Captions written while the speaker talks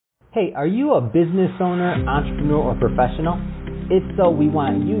Hey, are you a business owner, entrepreneur, or professional? If so, we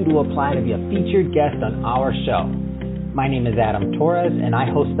want you to apply to be a featured guest on our show. My name is Adam Torres, and I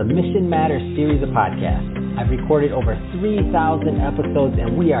host the Mission Matters series of podcasts. I've recorded over 3,000 episodes,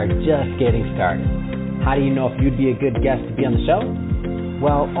 and we are just getting started. How do you know if you'd be a good guest to be on the show?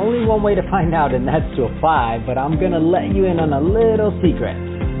 Well, only one way to find out, and that's to apply, but I'm going to let you in on a little secret.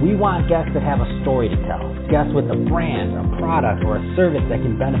 We want guests that have a story to tell, guests with a brand, a product, or a service that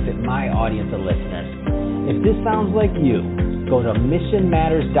can benefit my audience of listeners. If this sounds like you, go to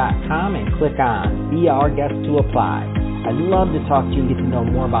missionmatters.com and click on Be Our Guest to apply. I'd love to talk to you and get to know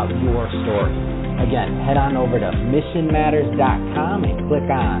more about your story. Again, head on over to missionmatters.com and click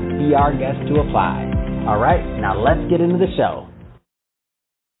on Be Our Guest to apply. All right, now let's get into the show.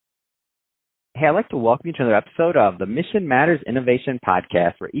 Hey, I'd like to welcome you to another episode of the Mission Matters Innovation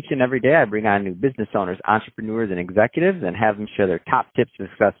Podcast, where each and every day I bring on new business owners, entrepreneurs, and executives and have them share their top tips of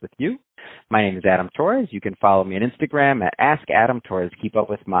success with you. My name is Adam Torres. You can follow me on Instagram at AskAdamTorres. Keep up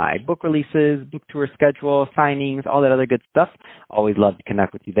with my book releases, book tour schedule, signings, all that other good stuff. Always love to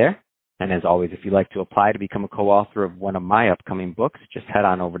connect with you there. And as always, if you'd like to apply to become a co-author of one of my upcoming books, just head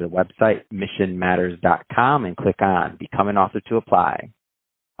on over to the website, missionmatters.com, and click on Become an Author to apply.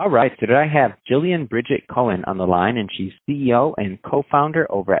 All right, so today I have Jillian Bridget Cohen on the line, and she's CEO and co-founder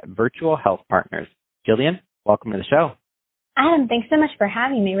over at Virtual Health Partners. Jillian, welcome to the show. Adam, thanks so much for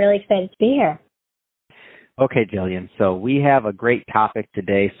having me. Really excited to be here. Okay, Jillian, so we have a great topic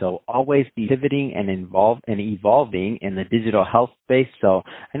today. So always be pivoting and evolving in the digital health space. So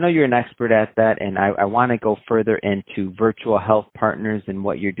I know you're an expert at that, and I want to go further into Virtual Health Partners and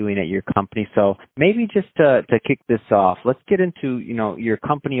what you're doing at your company. So maybe just to kick this off, let's get into, your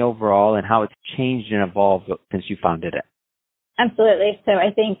company overall and how it's changed and evolved since you founded it. Absolutely. So I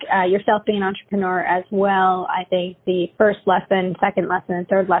think yourself being an entrepreneur as well, I think the first lesson, second lesson, and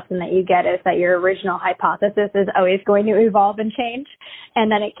third lesson that you get is that your original hypothesis is always going to evolve and change.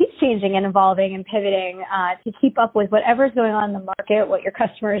 And then it keeps changing and evolving and pivoting to keep up with whatever's going on in the market, what your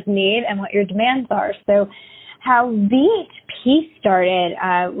customers need, and what your demands are. So how VHP started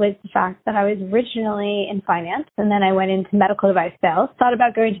was the fact that I was originally in finance, and then I went into medical device sales, thought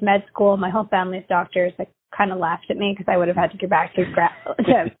about going to med school. My whole family's doctors. I kind of laughed at me because I would have had to go back to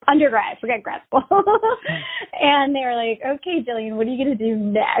undergrad, forget grad school. And they were like, okay, Jillian, what are you going to do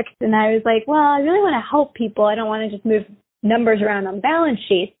next? And I was like, well, I really want to help people. I don't want to just move numbers around on balance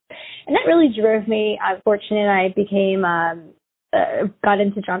sheets. And that really drove me. I was fortunate. I became got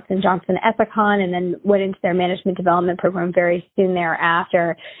into Johnson & Johnson Ethicon and then went into their management development program very soon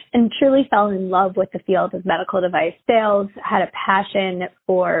thereafter and truly fell in love with the field of medical device sales, had a passion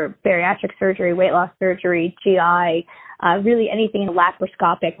for bariatric surgery, weight loss surgery, GI, really anything in the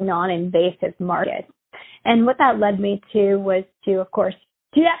laparoscopic, non-invasive market. And what that led me to was to, of course,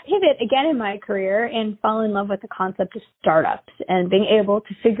 do that pivot again in my career and fall in love with the concept of startups and being able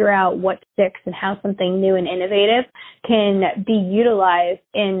to figure out what sticks and how something new and innovative can be utilized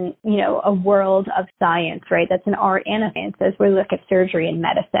in, a world of science, right? That's an art and a science as we look at surgery and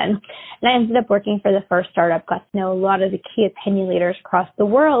medicine. And I ended up working for the first startup, got to know a lot of the key opinion leaders across the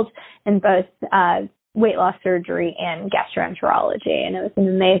world in both weight loss surgery and gastroenterology. And it was an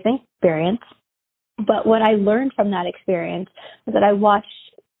amazing experience. But what I learned from that experience was that I watched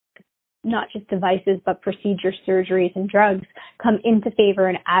not just devices, but procedures, surgeries, and drugs come into favor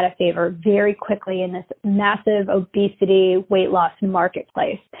and out of favor very quickly in this massive obesity, weight loss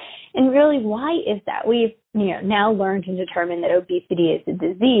marketplace. And really, why is that? We've now learned and determined that obesity is a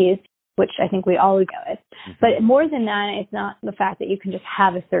disease, which I think we all go with. But more than that, it's not the fact that you can just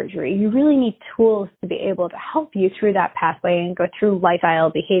have a surgery. You really need tools to be able to help you through that pathway and go through lifestyle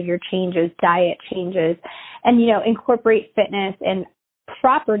behavior changes, diet changes, and, incorporate fitness and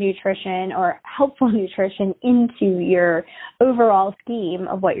proper nutrition or helpful nutrition into your overall scheme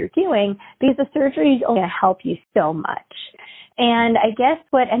of what you're doing, because the surgery is only going to help you so much. And I guess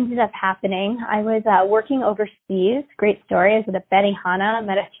what ended up happening, I was working overseas. Great story. I was at Benihana,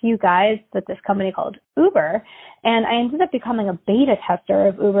 met a few guys at this company called Uber, and I ended up becoming a beta tester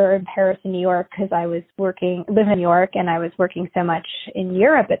of Uber in Paris and New York because I was living in New York, and I was working so much in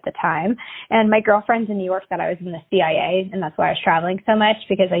Europe at the time. And my girlfriends in New York thought I was in the CIA, and that's why I was traveling so much,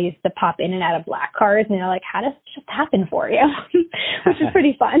 because I used to pop in and out of black cars, and they're like, how does this just happen for you? Which is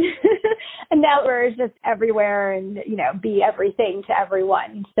pretty fun. And now we're just everywhere and, be everything to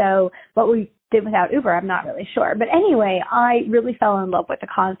everyone. So what we did without Uber, I'm not really sure. But anyway, I really fell in love with the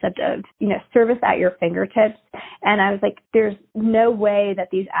concept of, service at your fingertips. And I was like, there's no way that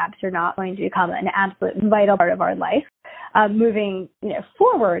these apps are not going to become an absolute vital part of our life moving,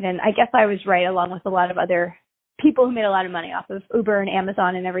 forward. And I guess I was right, along with a lot of other people who made a lot of money off of Uber and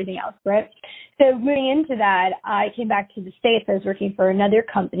Amazon and everything else, right? So moving into that, I came back to the States. I was working for another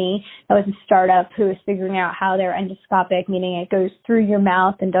company that was a startup who was figuring out how they're endoscopic, meaning it goes through your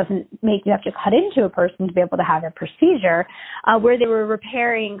mouth and doesn't make you have to cut into a person to be able to have a procedure, where they were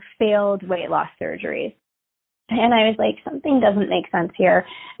repairing failed weight loss surgeries. And I was like, something doesn't make sense here.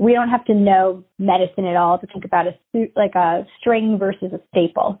 We don't have to know medicine at all to think about a string versus a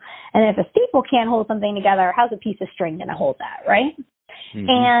staple. And if a staple can't hold something together, how's a piece of string going to hold that, right? Mm-hmm.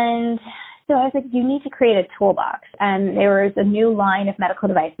 And so I was like, you need to create a toolbox. And there was a new line of medical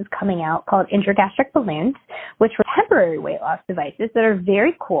devices coming out called intragastric balloons, which were temporary weight loss devices that are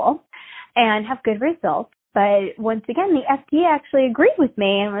very cool and have good results. But once again, the FDA actually agreed with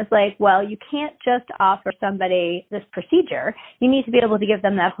me and was like, well, you can't just offer somebody this procedure. You need to be able to give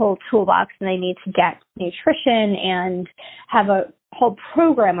them that whole toolbox, and they need to get nutrition and have a whole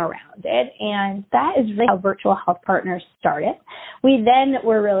program around it. And that is really how Virtual Health Partners started. We then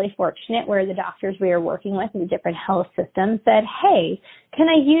were really fortunate where the doctors we were working with in the different health systems said, hey, can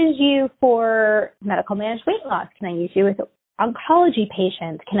I use you for medical managed weight loss? Can I use you with oncology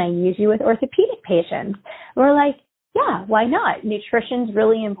patients? Can I use you with orthopedic patients? We're like, yeah, why not? Nutrition's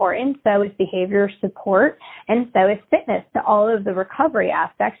really important. So is behavior support, and so is fitness to all of the recovery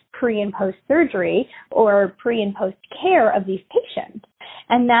aspects pre and post surgery or pre and post care of these patients.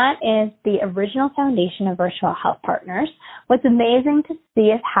 And that is the original foundation of Virtual Health Partners. What's amazing to see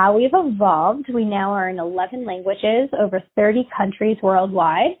is how we've evolved. We now are in 11 languages, over 30 countries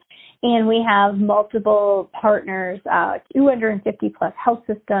worldwide. And we have multiple partners, 250 plus health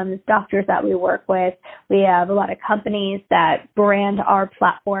systems, doctors that we work with. We have a lot of companies that brand our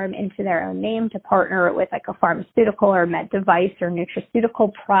platform into their own name to partner with like a pharmaceutical or med device or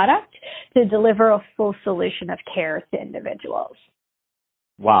nutraceutical product to deliver a full solution of care to individuals.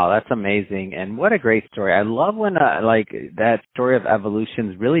 Wow, that's amazing. And what a great story. I love when that story of evolution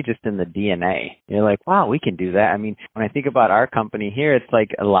is really just in the DNA. You're like, wow, we can do that. I mean, when I think about our company here, it's like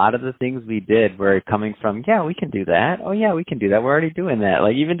a lot of the things we did were coming from, yeah, we can do that. Oh, yeah, we can do that. We're already doing that.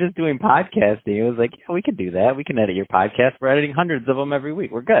 Like even just doing podcasting, it was like, yeah, we can do that. We can edit your podcast. We're editing hundreds of them every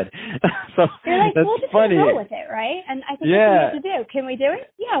week. We're good. So you're like, that's we'll just funny. Roll with it, right? And I think that's what we have to do. Can we do it?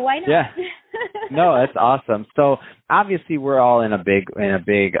 Yeah, why not? Yeah. No, that's awesome. So obviously we're all in a big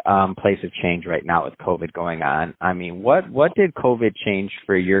place of change right now with COVID going on. I mean, what did COVID change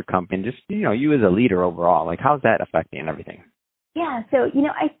for your company? Just, you as a leader overall, like how's that affecting everything? Yeah, so,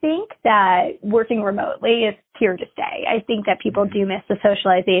 I think that working remotely is here to stay. I think that people do miss the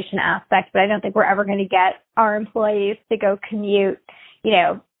socialization aspect, but I don't think we're ever going to get our employees to go commute,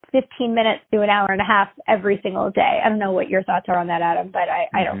 15 minutes to an hour and a half every single day. I don't know what your thoughts are on that, Adam, but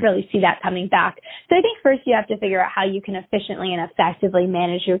I don't really see that coming back. So I think first you have to figure out how you can efficiently and effectively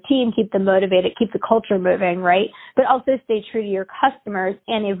manage your team, keep them motivated, keep the culture moving, right? But also stay true to your customers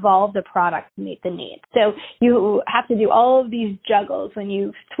and evolve the product to meet the needs. So you have to do all of these juggles when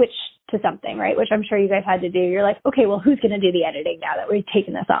you switch to something, right? Which I'm sure you guys had to do. You're like, okay, well, who's going to do the editing now that we've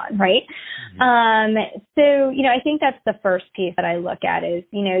taken this on, right? So, I think that's the first piece that I look at is,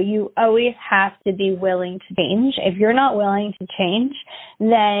 you always have to be willing to change. If you're not willing to change,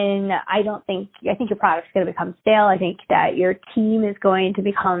 then I think your product's going to become stale. I think that your team is going to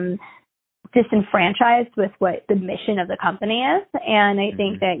become disenfranchised with what the mission of the company is. And I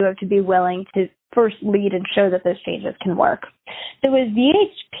think that you have to be willing to first lead and show that those changes can work. So with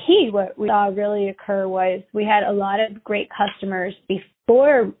VHP, what we saw really occur was we had a lot of great customers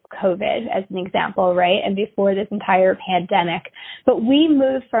before COVID, as an example, right, and before this entire pandemic. But we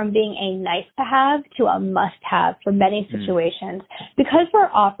moved from being a nice-to-have to a must-have for many situations because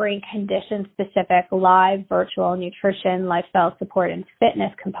we're offering condition-specific live virtual nutrition, lifestyle support, and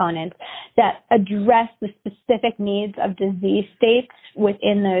fitness components that address the specific needs of disease states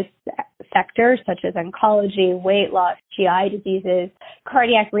within those sectors, such as oncology, weight loss, GI diseases,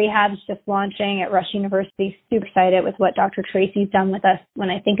 cardiac rehab's just launching at Rush University. Super excited with what Dr. Tracy's done with us when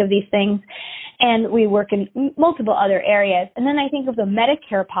I think of these things. And we work in multiple other areas. And then I think of the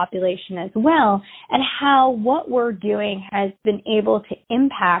Medicare population as well and how what we're doing has been able to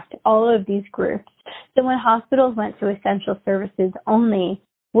impact all of these groups. So when hospitals went to essential services only,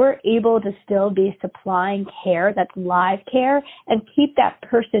 we're able to still be supplying care that's live care and keep that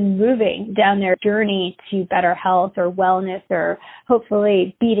person moving down their journey to better health or wellness or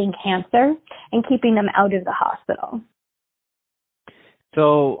hopefully beating cancer and keeping them out of the hospital.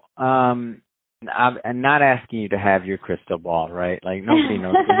 So I'm not asking you to have your crystal ball, right? Like nobody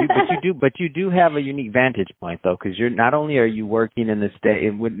knows, but you do have a unique vantage point though, because you're not only are you working in this day,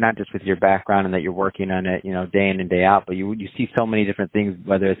 not just with your background and that you're working on it, day in and day out, but you see so many different things,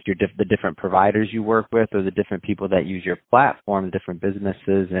 whether it's the different providers you work with or the different people that use your platform, different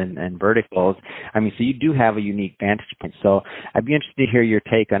businesses and verticals. I mean, so you do have a unique vantage point. So I'd be interested to hear your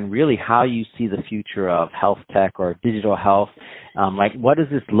take on really how you see the future of health tech or digital health. Like, what does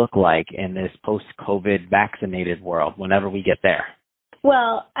this look like in this post-COVID vaccinated world whenever we get there?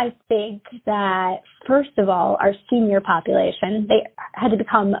 Well, I think that, first of all, our senior population, they had to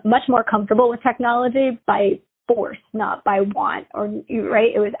become much more comfortable with technology by force, not by want,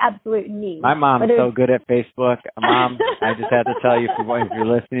 right? It was absolute need. My mom's so good at Facebook. Mom, I just had to tell you, if you're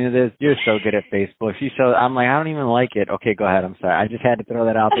listening to this, you're so good at Facebook. I'm like, I don't even like it. Okay, go ahead. I'm sorry. I just had to throw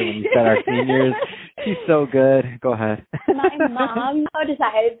that out there when you said our seniors. She's so good. Go ahead. My mom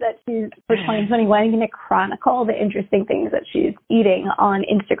decided that she's, for 2021, going to chronicle the interesting things that she's eating on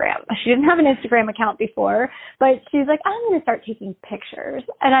Instagram. She didn't have an Instagram account before, but she's like, I'm going to start taking pictures.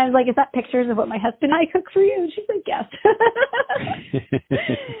 And I was like, is that pictures of what my husband and I cook for you? And she's like, yes.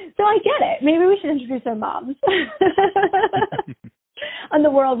 So I get it. Maybe we should introduce our moms on the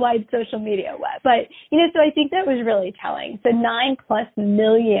worldwide social media web. But, so I think that was really telling. So 9+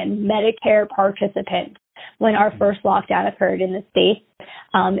 million Medicare participants, when our first lockdown occurred in the States,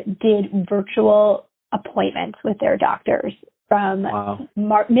 did virtual appointments with their doctors from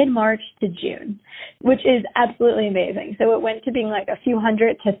mid-March to June, which is absolutely amazing. So it went to being like a few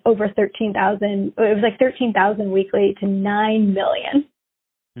hundred to over 13,000. It was like 13,000 weekly to 9 million.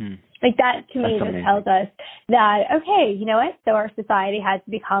 Like that to me just tells us that, okay, you know what? So our society has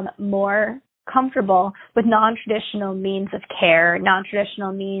to become more comfortable with non-traditional means of care,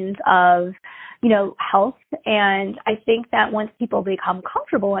 non-traditional means of, health. And I think that once people become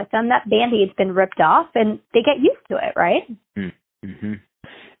comfortable with them, that Band-Aid's been ripped off and they get used to it, right? Mm-hmm.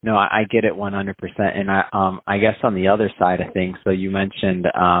 No, I get it 100%. And I guess on the other side of things, so you mentioned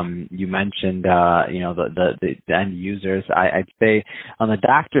the end users. I'd say on the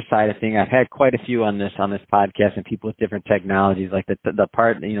doctor side of things, I've had quite a few on this podcast, and people with different technologies, like the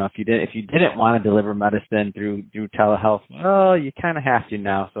part, if you didn't want to deliver medicine through telehealth, well, you kind of have to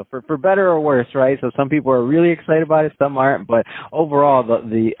now. So for better or worse, right? So some people are really excited about it, some aren't. But overall,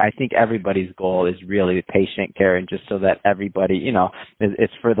 I think everybody's goal is really patient care, and just so that everybody,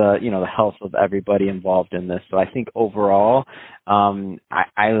 it's for the health of everybody involved in this. So I think overall,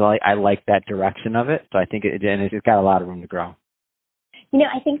 I like that direction of it. So I think it's got a lot of room to grow.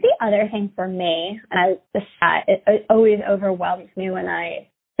 I think the other thing for me, and it always overwhelms me when I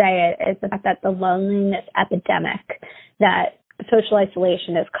say it, is the fact that the loneliness epidemic that social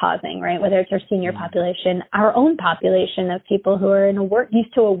isolation is causing, right? Whether it's our senior population, our own population of people who are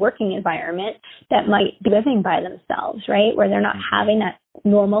used to a working environment that might be living by themselves, right? Where they're not having that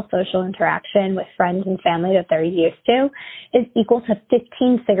normal social interaction with friends and family that they're used to, is equal to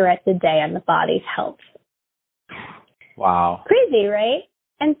 15 cigarettes a day on the body's health. Wow. Crazy, right?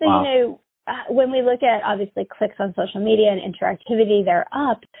 And so, when we look at, obviously, clicks on social media and interactivity, they're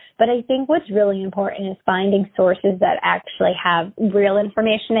up. But I think what's really important is finding sources that actually have real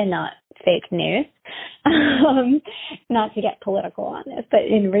information and not fake news. Not to get political on this, but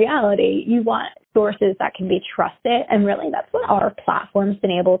in reality, you want sources that can be trusted, and really that's what our platform's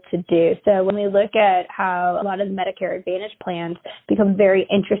been able to do. So when we look at how a lot of the Medicare Advantage plans become very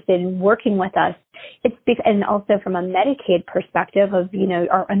interested in working with us, and also from a Medicaid perspective of,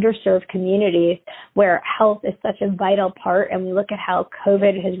 our underserved communities where health is such a vital part, and we look at how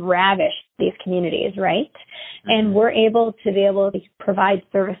COVID has ravished these communities, right? And we're able to provide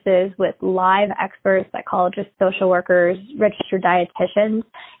services with live experts, psychologists, social workers, registered dietitians,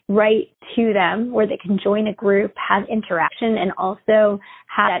 right to them, where they can join a group, have interaction, and also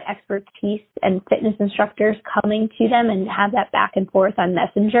have that expertise and fitness instructors coming to them and have that back and forth on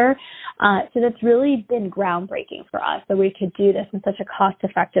Messenger. So that's really been groundbreaking for us, that we could do this in such a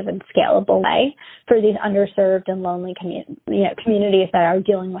cost-effective and scalable way for these underserved and lonely communities that are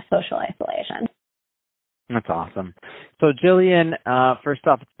dealing with social isolation. That's awesome. So, Jillian, first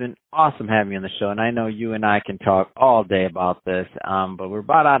off, it's been awesome having you on the show, and I know you and I can talk all day about this, but we're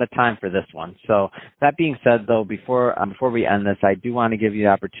about out of time for this one. So, that being said, though, before we end this, I do want to give you the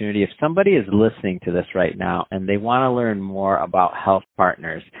opportunity, if somebody is listening to this right now and they want to learn more about Health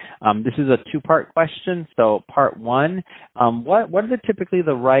Partners, this is a two-part question. So, part one, what are typically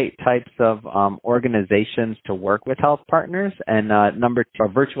the right types of organizations to work with Health Partners, and number two,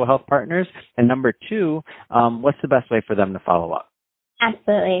 virtual Health Partners, and number two, what's the best way for them to follow up?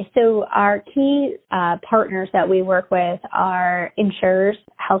 Absolutely. So our key partners that we work with are insurers,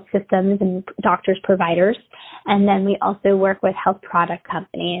 health systems, and doctors, providers. And then we also work with health product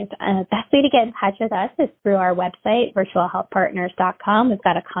companies. Best way to get in touch with us is through our website, virtualhealthpartners.com. We've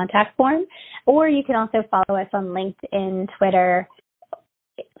got a contact form. Or you can also follow us on LinkedIn, Twitter,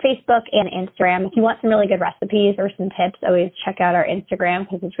 Facebook, and Instagram. If you want some really good recipes or some tips, always check out our Instagram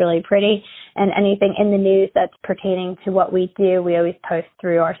because it's really pretty. And anything in the news that's pertaining to what we do, we always post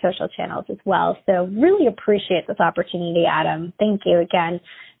through our social channels as well. So really appreciate this opportunity, Adam. Thank you again.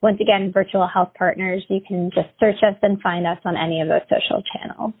 Once again, Virtual Health Partners, you can just search us and find us on any of those social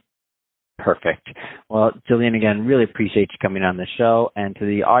channels. Perfect. Well, Jillian, again, really appreciate you coming on the show. And to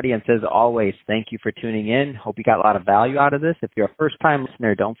the audience, as always, thank you for tuning in. Hope you got a lot of value out of this. If you're a first-time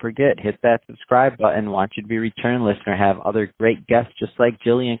listener, don't forget, hit that subscribe button. Want you to be a return listener. Have other great guests just like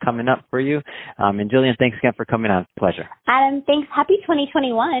Jillian coming up for you. And Jillian, thanks again for coming on. Pleasure. Adam, thanks. Happy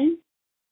 2021.